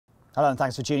Hello and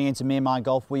thanks for tuning in to Me and My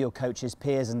Golf. We're your coaches,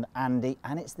 Piers and Andy,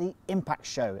 and it's the Impact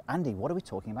Show. Andy, what are we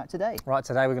talking about today? Right,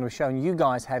 today we're going to be showing you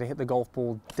guys how to hit the golf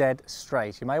ball dead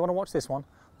straight. You may want to watch this one.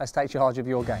 Let's take charge of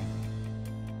your game.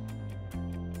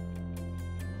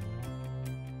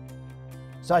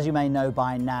 So as you may know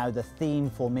by now, the theme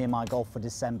for Me and My Golf for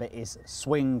December is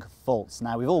swing faults.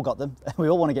 Now we've all got them, we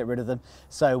all want to get rid of them,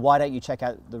 so why don't you check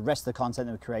out the rest of the content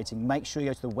that we're creating. Make sure you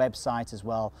go to the website as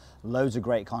well. Loads of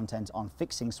great content on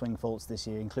fixing swing faults this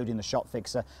year, including the shot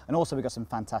fixer, and also we've got some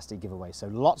fantastic giveaways. So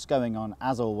lots going on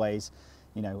as always,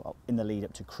 you know, in the lead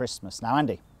up to Christmas. Now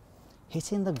Andy,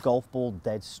 hitting the golf ball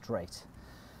dead straight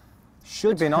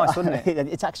should be nice, wouldn't it?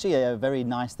 It's actually a very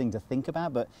nice thing to think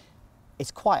about, but it's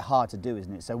quite hard to do,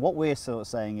 isn't it? So what we're sort of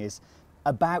saying is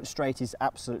about straight is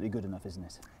absolutely good enough, isn't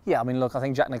it? Yeah, I mean, look, I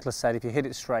think Jack Nicklaus said if you hit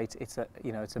it straight, it's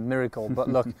a miracle. But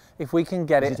look, if we can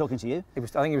get Was he talking to you? I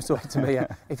think he was talking to me. Yeah.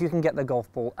 If you can get the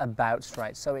golf ball about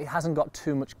straight, so it hasn't got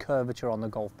too much curvature on the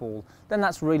golf ball, then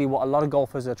that's really what a lot of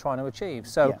golfers are trying to achieve.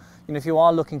 So, Yeah. you know, if you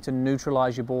are looking to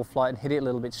neutralise your ball flight and hit it a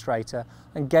little bit straighter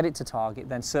and get it to target,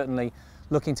 then certainly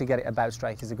looking to get it about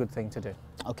straight is a good thing to do.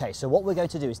 Okay, so what we're going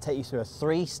to do is take you through a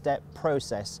three-step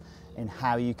process in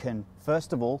how you can,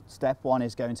 first of all, step one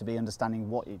is going to be understanding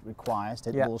what it requires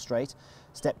to hit the ball straight.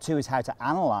 Step two is how to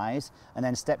analyse, and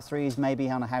then step three is maybe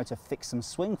on how to fix some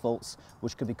swing faults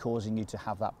which could be causing you to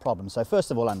have that problem. So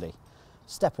first of all, Andy,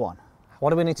 step one. What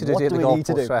do we need to do What to hit do the we golf need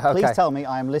to ball do? straight? Okay. Please tell me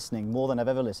I am listening more than I've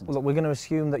ever listened. Well, look, we're going to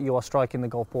assume that you are striking the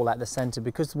golf ball at the centre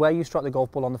because where you strike the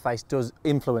golf ball on the face does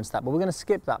influence that. But we're going to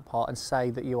skip that part and say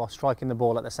that you are striking the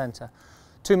ball at the centre.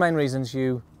 Two main reasons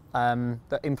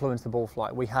that influence the ball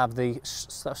flight. We have the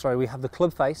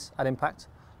club face at impact.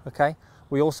 Okay.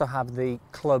 We also have the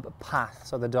club path,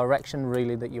 so the direction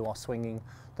really that you are swinging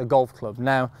the golf club.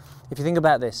 Now, if you think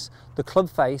about this, the club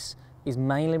face is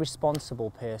mainly responsible,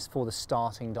 Piers, for the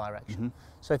starting direction.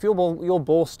 So if your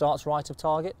ball starts right of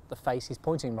target, the face is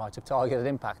pointing right of target at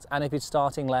impact. And if it's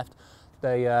starting left,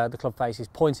 the club face is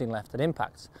pointing left at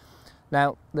impact.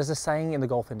 Now, there's a saying in the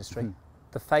golf industry,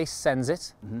 the face sends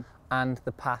it and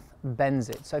the path bends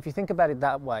it. So if you think about it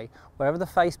that way, wherever the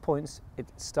face points, it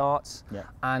starts,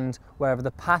 and wherever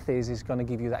the path is going to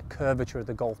give you that curvature of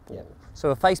the golf ball. So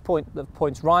a face point that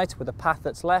points right with a path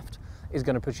that's left is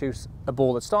going to produce a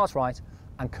ball that starts right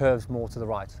and curves more to the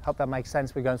right. Hope that makes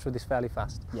sense. We're going through this fairly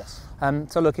fast. Yes.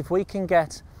 So look, if we can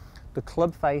get the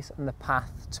club face and the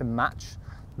path to match,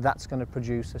 that's going to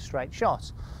produce a straight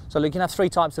shot. So look, you can have three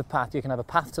types of path. You can have a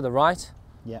path to the right,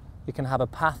 you can have a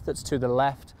path that's to the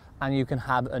left, and you can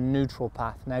have a neutral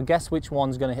path. Now guess which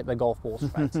one's going to hit the golf ball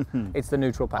straight? It's the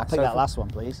neutral path. I'll pick that last one,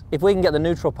 please. If we can get the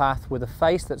neutral path with a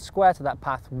face that's square to that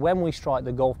path when we strike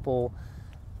the golf ball,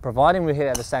 providing we hit it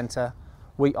at the centre,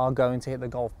 we are going to hit the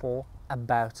golf ball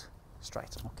about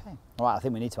straight. Okay. All right, I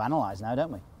think we need to analyse now,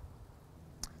 don't we?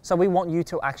 So we want you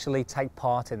to actually take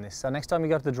part in this. So next time you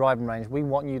go to the driving range, we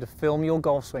want you to film your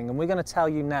golf swing, and we're going to tell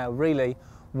you now really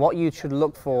what you should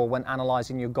look for when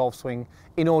analysing your golf swing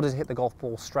in order to hit the golf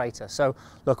ball straighter. So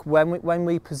look, when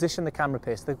we position the camera,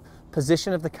 Piers, the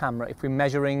position of the camera, if we're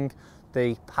measuring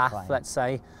the path, let's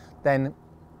say, then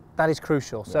that is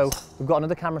crucial. So we've got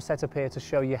another camera set up here to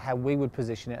show you how we would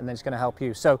position it, and then it's going to help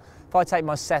you. So if I take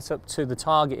my setup to the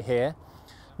target here,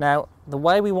 now the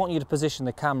way we want you to position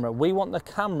the camera, we want the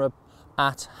camera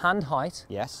at hand height,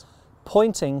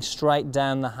 pointing straight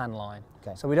down the hand line.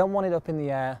 Okay. So we don't want it up in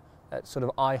the air at sort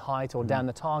of eye height or down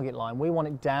the target line. We want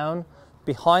it down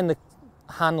behind the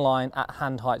hand line at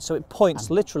hand height, so it points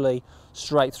literally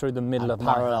straight through the middle of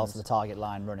my parallel hands. to the target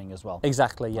line running as well.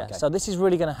 Exactly, yeah. Okay. So this is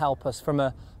really going to help us from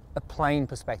a plane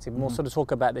perspective, and we'll sort of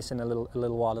talk about this in a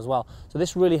little while as well. So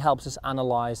this really helps us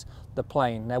analyse the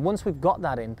plane. Now once we've got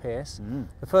that in, Piers,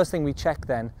 the first thing we check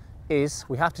then is,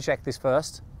 we have to check this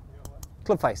first,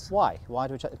 club face. Why? Why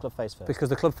do we check the club face first? Because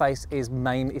the club face is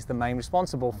the main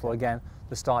responsible for, again,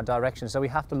 the start direction. So we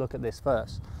have to look at this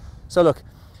first. So look,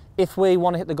 if we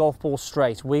want to hit the golf ball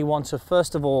straight, we want to,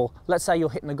 first of all, let's say you're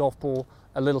hitting the golf ball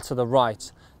a little to the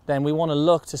right, then we want to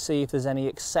look to see if there's any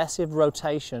excessive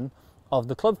rotation of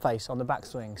the club face on the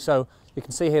backswing. So you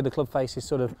can see here the club face is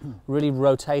sort of really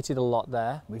rotated a lot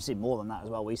there. We see more than that as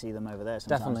well. We see them over there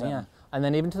sometimes. Definitely, yeah. And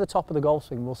then even to the top of the golf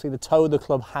swing, we'll see the toe of the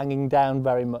club hanging down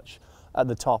very much at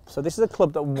the top. So this is a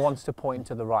club that wants to point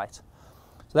to the right.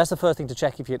 So that's the first thing to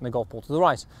check if you're hitting the golf ball to the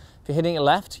right. If you're hitting it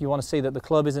left, you want to see that the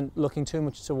club isn't looking too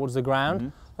much towards the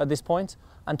ground at this point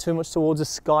and too much towards the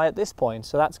sky at this point.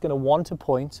 So that's going to want to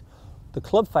point the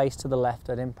club face to the left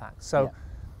at impact. So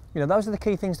You know, those are the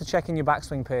key things to check in your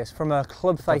backswing, Piers, from a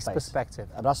club face perspective.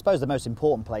 But I suppose the most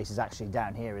important place is actually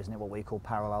down here, isn't it? What we call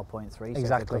parallel point 3. So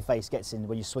Exactly. if the club face gets in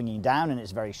when you're swinging down and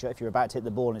it's very short. If you're about to hit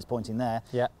the ball and it's pointing there,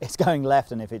 Yeah. it's going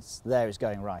left, and if it's there, it's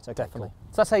going right. Okay, Definitely.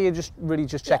 cool. So that's how you really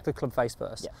check the club face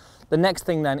first. The next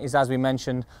thing then is, as we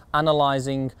mentioned,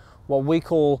 analysing what we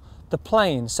call the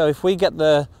plane. So if we get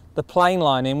the plane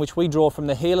line in, which we draw from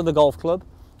the heel of the golf club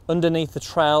underneath the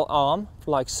trail arm,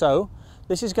 like so,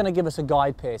 this is going to give us a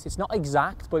guide, Piers. It's not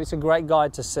exact, but it's a great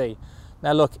guide to see.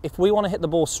 Now look, if we want to hit the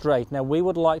ball straight, now we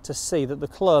would like to see that the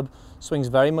club swings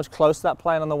very much close to that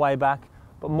plane on the way back,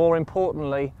 but more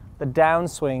importantly, the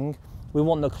downswing, we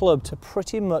want the club to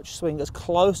pretty much swing as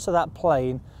close to that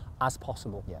plane as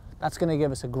possible. Yeah. That's going to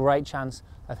give us a great chance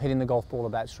of hitting the golf ball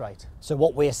about straight. So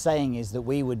what we're saying is that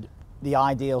the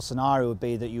ideal scenario would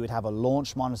be that you would have a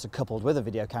launch monitor coupled with a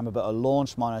video camera, but a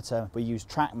launch monitor, we use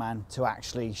TrackMan to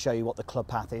actually show you what the club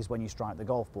path is when you strike the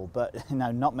golf ball. But you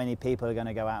know, not many people are going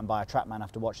to go out and buy a TrackMan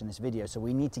after watching this video. So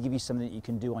we need to give you something that you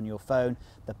can do on your phone.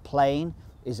 The plane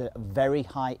is a very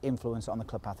high influence on the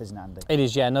club path, isn't it, Andy? It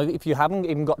is, yeah. No, if you haven't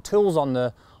even got tools on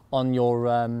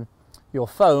your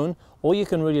phone, all you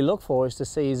can really look for is to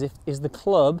see is the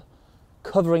club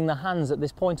covering the hands at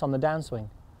this point on the downswing.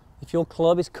 If your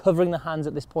club is covering the hands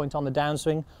at this point on the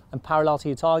downswing and parallel to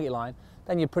your target line,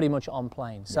 then you're pretty much on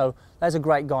plane. So there's a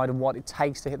great guide of what it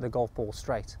takes to hit the golf ball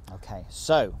straight. Okay,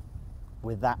 so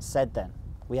with that said then,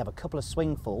 we have a couple of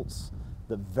swing faults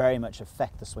that very much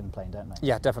affect the swing plane, don't they?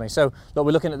 Yeah, definitely. So look,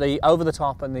 we're looking at the over the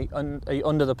top and the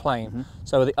under the plane.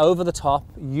 So the over the top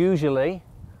usually,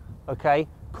 okay,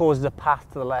 causes a path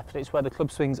to the left. It's where the club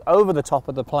swings over the top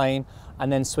of the plane and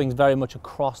then swings very much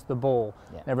across the ball.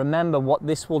 Yeah. Now remember what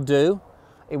this will do,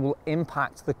 it will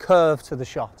impact the curve to the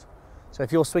shot. So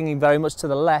if you're swinging very much to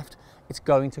the left, it's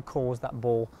going to cause that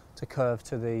ball to curve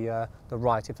to the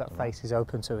right if that face is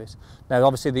open to it. Now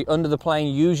obviously the under the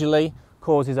plane usually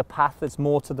causes a path that's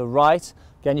more to the right.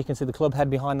 Again, you can see the club head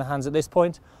behind the hands at this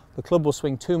point. The club will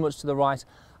swing too much to the right,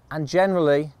 and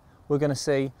generally we're going to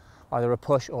see either a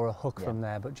push or a hook from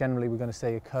there, but generally we're going to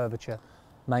see a curvature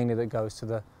mainly that goes to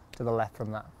the left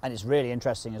from that. And it's really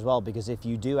interesting as well, because if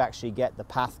you do actually get the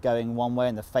path going one way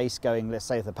and the face going, let's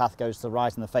say if the path goes to the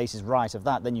right and the face is right of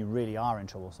that, then you really are in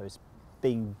trouble. So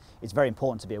it's very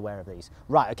important to be aware of these.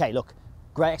 Right, okay, look,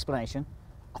 great explanation.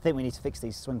 I think we need to fix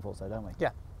these swing faults though, don't we? Yeah.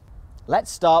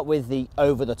 Let's start with the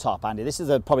over the top, Andy. This is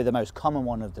probably the most common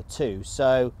one of the two.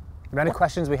 So The many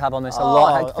questions we have on this, a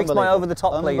lot. Fix my over the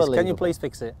top, please. Can you please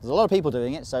fix it? There's a lot of people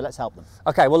doing it, so let's help them.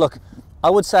 Okay, well look, I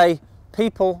would say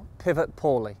people pivot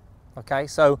poorly. Okay,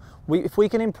 so if we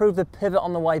can improve the pivot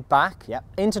on the way back,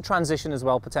 into transition as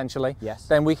well potentially,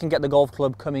 then we can get the golf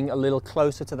club coming a little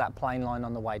closer to that plane line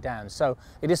on the way down. So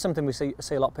it is something we see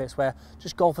a lot, Piers, where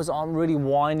just golfers aren't really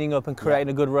winding up and creating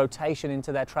a good rotation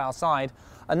into their trail side,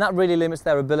 and that really limits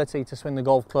their ability to swing the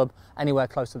golf club anywhere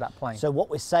close to that plane. So what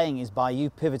we're saying is, by you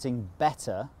pivoting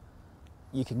better,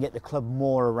 you can get the club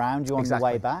more around you on the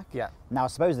way back. Yeah. Now, I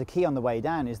suppose the key on the way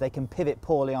down is they can pivot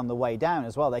poorly on the way down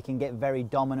as well. They can get very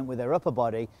dominant with their upper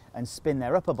body and spin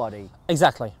their upper body.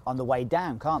 Exactly. On the way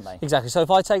down, can't they? Exactly. So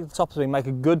if I take the top swing, make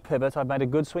a good pivot, I've made a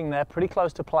good swing there, pretty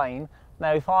close to plane.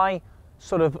 Now, if I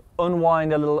sort of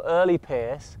unwind a little early,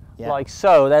 Piers, like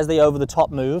so, there's the over the top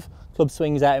move. Club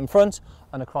swings out in front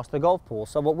and across the golf ball.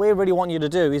 So what we really want you to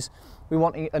do is we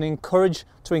want to encourage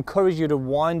you to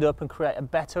wind up and create a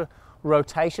better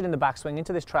rotation in the backswing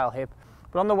into this trail hip.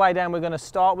 But on the way down, we're going to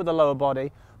start with the lower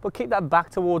body, but keep that back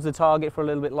towards the target for a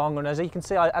little bit longer. And as you can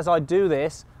see, as I do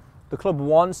this, the club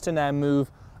wants to now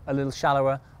move a little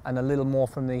shallower and a little more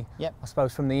from the, I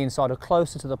suppose, from the inside or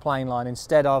closer to the plane line,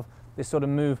 instead of this sort of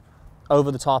move over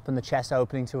the top and the chest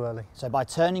opening too early. So by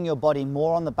turning your body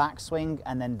more on the backswing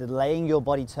and then delaying your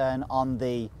body turn on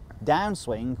the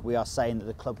downswing, we are saying that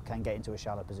the club can get into a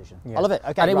shallow position. I love it.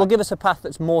 Okay, and it will give us a path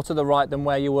that's more to the right than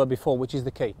where you were before, which is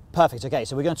the key. Perfect. Okay,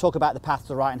 so we're going to talk about the path to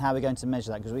the right and how we're going to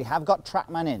measure that, because we have got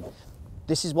TrackMan in.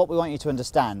 This is what we want you to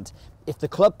understand. If the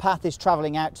club path is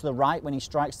travelling out to the right when he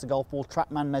strikes the golf ball,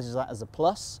 TrackMan measures that as a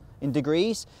plus in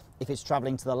degrees. If it's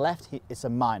travelling to the left, it's a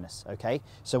minus, okay?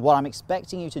 So what I'm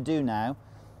expecting you to do now,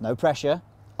 no pressure,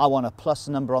 I want a plus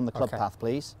number on the club path,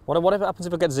 please. What happens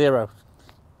if I get 0?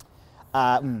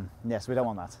 Yes, we don't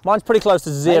want that. Mine's pretty close to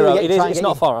 0. It's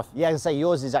not far off. Yeah, I was going to say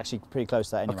yours is actually pretty close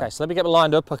to that anyway. Okay, so let me get it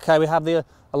lined up. Okay, we have the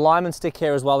alignment stick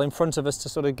here as well in front of us to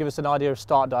sort of give us an idea of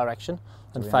start direction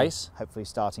and face. Hopefully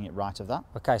starting it right of that.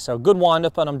 Okay, so good wind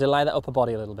up, and I'm delaying that upper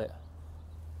body a little bit.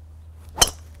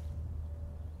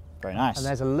 Very nice. And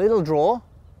there's a little draw.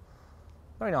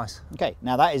 Very nice. Okay,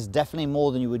 now that is definitely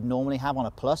more than you would normally have on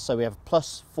a plus. So we have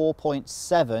plus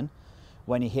 4.7,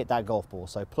 when you hit that golf ball.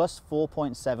 So plus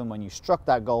 4.7 when you struck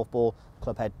that golf ball,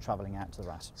 club head travelling out to the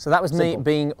right. So that was Simple. me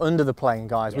being under the plane,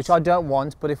 guys, Yes. which I don't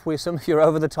want, but if you're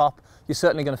over the top, you're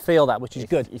certainly going to feel that, which is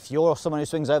good. If you're someone who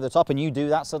swings over the top and you do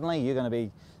that suddenly, you're going to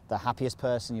be the happiest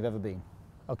person you've ever been.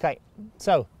 Okay,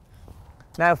 so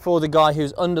now for the guy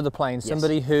who's under the plane,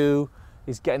 somebody who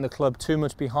is getting the club too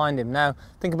much behind him. Now,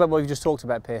 think about what we've just talked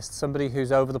about, Pierce. Somebody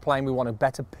who's over the plane, we want a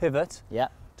better pivot. Yeah.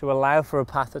 To allow for a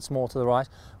path that's more to the right.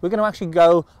 We're going to actually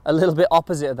go a little bit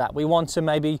opposite of that. We want to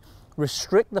maybe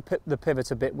restrict the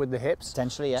pivot a bit with the hips.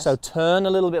 Potentially, yes. So turn a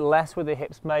little bit less with the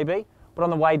hips maybe. But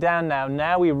on the way down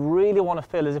now we really want to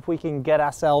feel as if we can get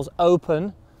ourselves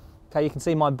open. Okay, you can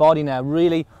see my body now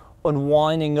really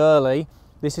unwinding early.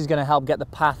 This is going to help get the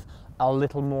path a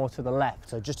little more to the left.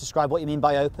 So just describe what you mean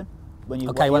by open.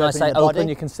 When I say open,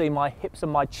 you can see my hips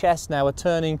and my chest now are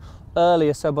turning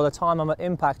earlier. So by the time I'm at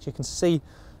impact, you can see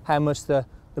how much the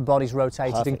body's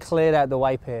rotated and cleared out the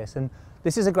way, Pierce. And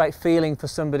this is a great feeling for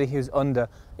somebody who's under.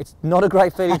 It's not a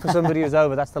great feeling for somebody who's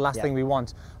over. That's the last thing we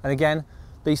want. And again,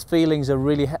 these feelings are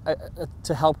really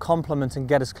to help complement and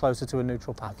get us closer to a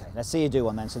neutral path. Okay, let's see you do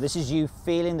one then. So this is you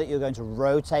feeling that you're going to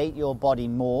rotate your body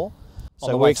more. On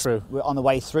the way through. We're on the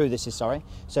way through, this is, sorry.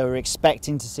 So we're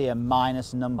expecting to see a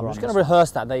minus number. I'm just going to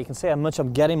rehearse that there. You can see how much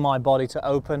I'm getting my body to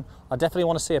open. I definitely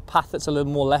want to see a path that's a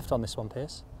little more left on this one,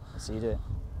 Pierce. Let's see you do it.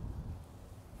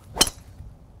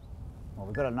 Well,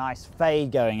 we've got a nice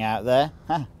fade going out there.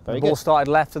 Very the good. ball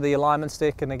started left of the alignment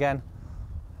stick, and again.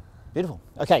 Beautiful.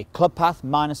 Okay, club path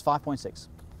minus 5.6.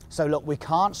 So look, we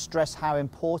can't stress how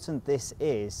important this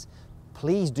is.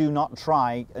 Please do not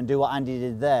try and do what Andy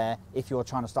did there if you're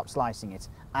trying to stop slicing it.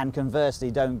 And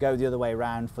conversely, don't go the other way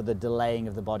around for the delaying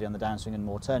of the body on the downswing and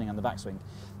more turning on the backswing.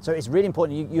 So it's really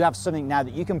important you have something now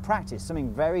that you can practice,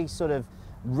 something very sort of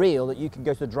real that you can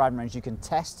go to the driving range, you can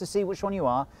test to see which one you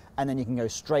are, and then you can go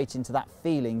straight into that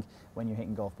feeling when you're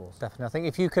hitting golf balls. Definitely. I think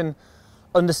if you can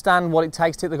understand what it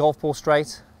takes to hit the golf ball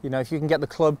straight, if you can get the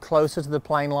club closer to the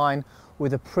plane line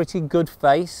with a pretty good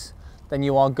face, then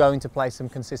you are going to play some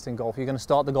consistent golf. You're going to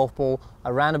start the golf ball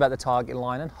around about the target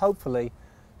line and hopefully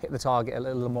hit the target a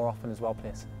little more often as well,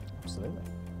 Pierce. Absolutely.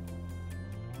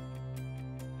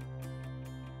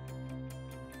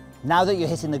 Now that you're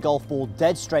hitting the golf ball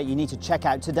dead straight, you need to check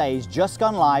out today's Just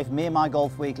Gone Live Me and My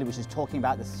Golf Weekly, which is talking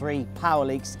about the 3 power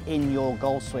leaks in your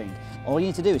golf swing. All you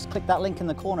need to do is click that link in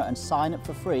the corner and sign up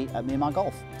for free at Me and My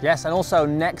Golf. Yes, and also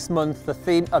next month, the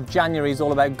theme of January is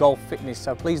all about golf fitness.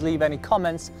 So please leave any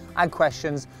comments and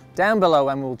questions down below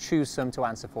and we'll choose some to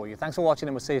answer for you. Thanks for watching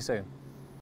and we'll see you soon.